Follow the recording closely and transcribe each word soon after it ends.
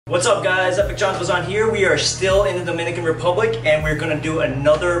What's up guys, EPICJONTUAZON here. We are still in the Dominican Republic and we're going to do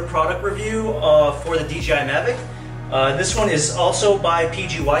another product review for the DJI Mavic. This one is also by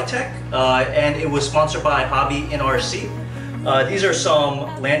PGYTech and it was sponsored by Hobbyinrc. These are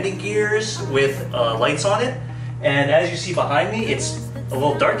some landing gears with lights on it, and as you see behind me it's a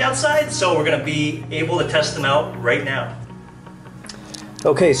little dark outside, so we're going to be able to test them out right now.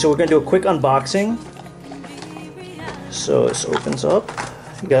 Okay, so we're going to do a quick unboxing. So this opens up.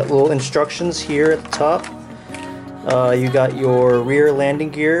 You got little instructions here at the top. You got your rear landing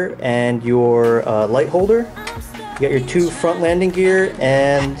gear and your light holder. You got your two front landing gear,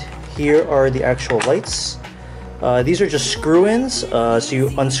 and here are the actual lights. These are just screw-ins, so you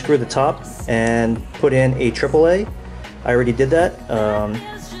unscrew the top and put in a AAA. I already did that.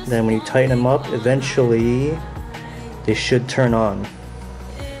 Then when you tighten them up, eventually they should turn on.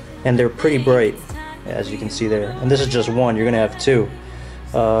 And they're pretty bright, as you can see there. And this is just one, you're gonna have two.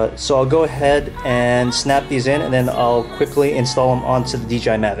 So I'll go ahead and snap these in, and then I'll quickly install them onto the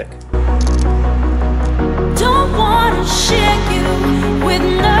DJI Mavic. Don't wanna share you with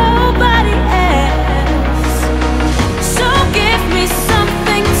nobody else, so give me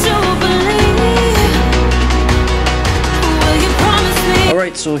something to believe. Will you promise me?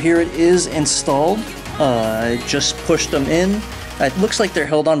 Alright, so here it is installed. I just pushed them in. It looks like they're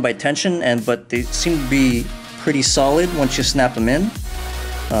held on by tension, but they seem to be pretty solid once you snap them in.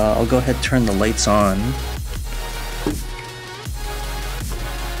 I'll go ahead and turn the lights on.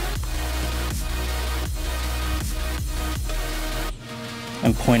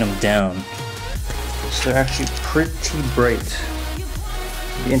 And point them down. So they're actually pretty bright.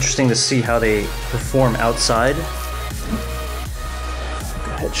 It'll be interesting to see how they perform outside. Go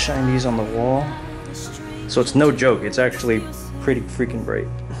ahead, shine these on the wall. So it's no joke, it's actually pretty freaking bright.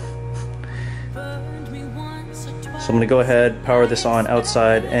 So I'm going to go ahead, power this on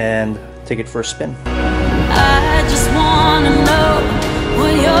outside, and take it for a spin. I just want to know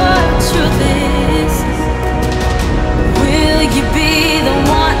what your truth is. Will you be the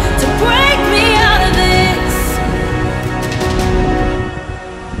one to break me out of this?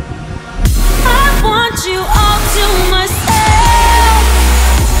 I want you all to myself.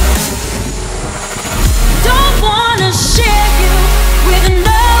 Don't want to share you with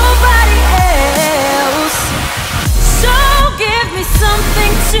nobody else. Give me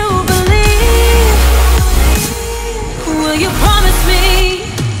something to believe. Will you promise me?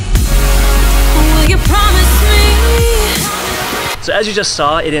 Will you promise me? So as you just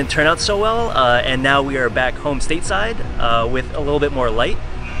saw, it didn't turn out so well, and now we are back home stateside with a little bit more light.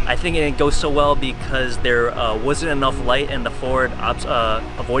 I think it didn't go so well because there wasn't enough light, and the forward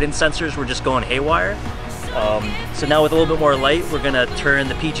avoidance sensors were just going haywire. So now with a little bit more light, we're gonna turn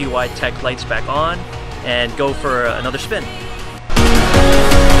the PGYTech lights back on and go for another spin.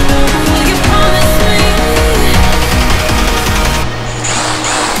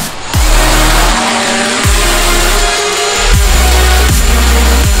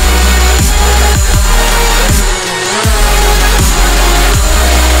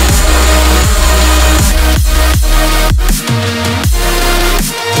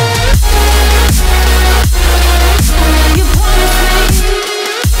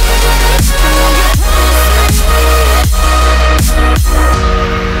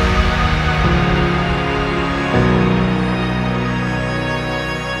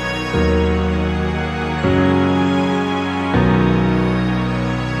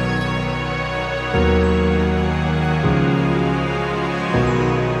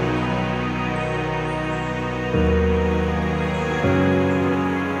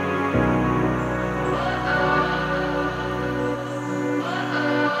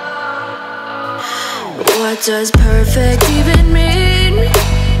 What does perfect even mean?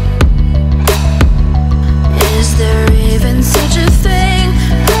 Is there even such a thing?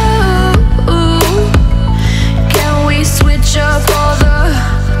 Ooh, can we switch up all the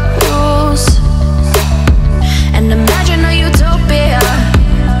rules and imagine a utopia?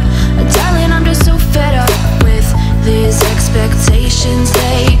 Darling, I'm just so fed up with these expectations.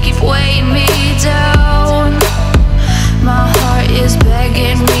 They keep weighing me down. My heart is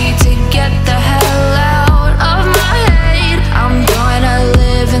begging me to get the hell out of my head. I'm gonna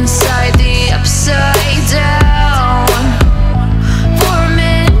live inside the upside down for a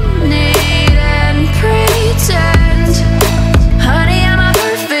minute and pretend, honey, I'm a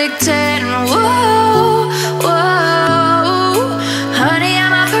perfect 10. Whoa, whoa, honey,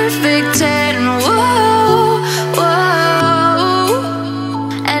 I'm a perfect 10. Whoa, whoa,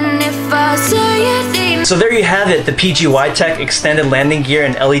 and if I say it. So there you have it, the PGYTech extended landing gear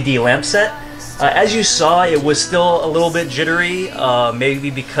and LED lamp set. As you saw, it was still a little bit jittery,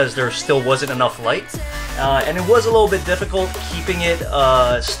 maybe because there still wasn't enough light. And it was a little bit difficult keeping it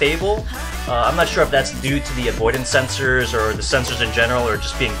stable. I'm not sure if that's due to the avoidance sensors or the sensors in general or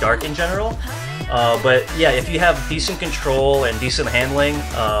just being dark in general. But yeah, if you have decent control and decent handling,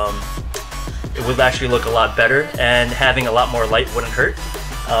 it would actually look a lot better, and having a lot more light wouldn't hurt.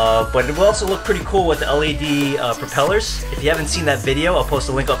 But it will also look pretty cool with the LED propellers. If you haven't seen that video, I'll post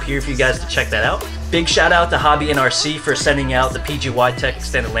a link up here for you guys to check that out. Big shout out to Hobbyinrc for sending out the PGYTech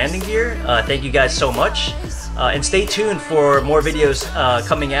extended landing gear. Thank you guys so much. And stay tuned for more videos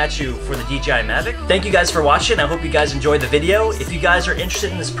coming at you for the DJI Mavic. Thank you guys for watching. I hope you guys enjoyed the video. If you guys are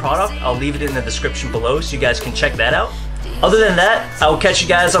interested in this product, I'll leave it in the description below so you guys can check that out. Other than that, I will catch you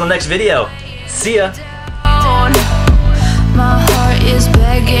guys on the next video. See ya! My heart is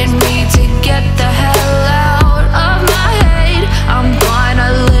begging me to get the hell out of my head. I'm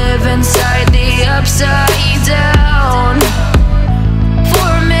gonna live inside the upside down.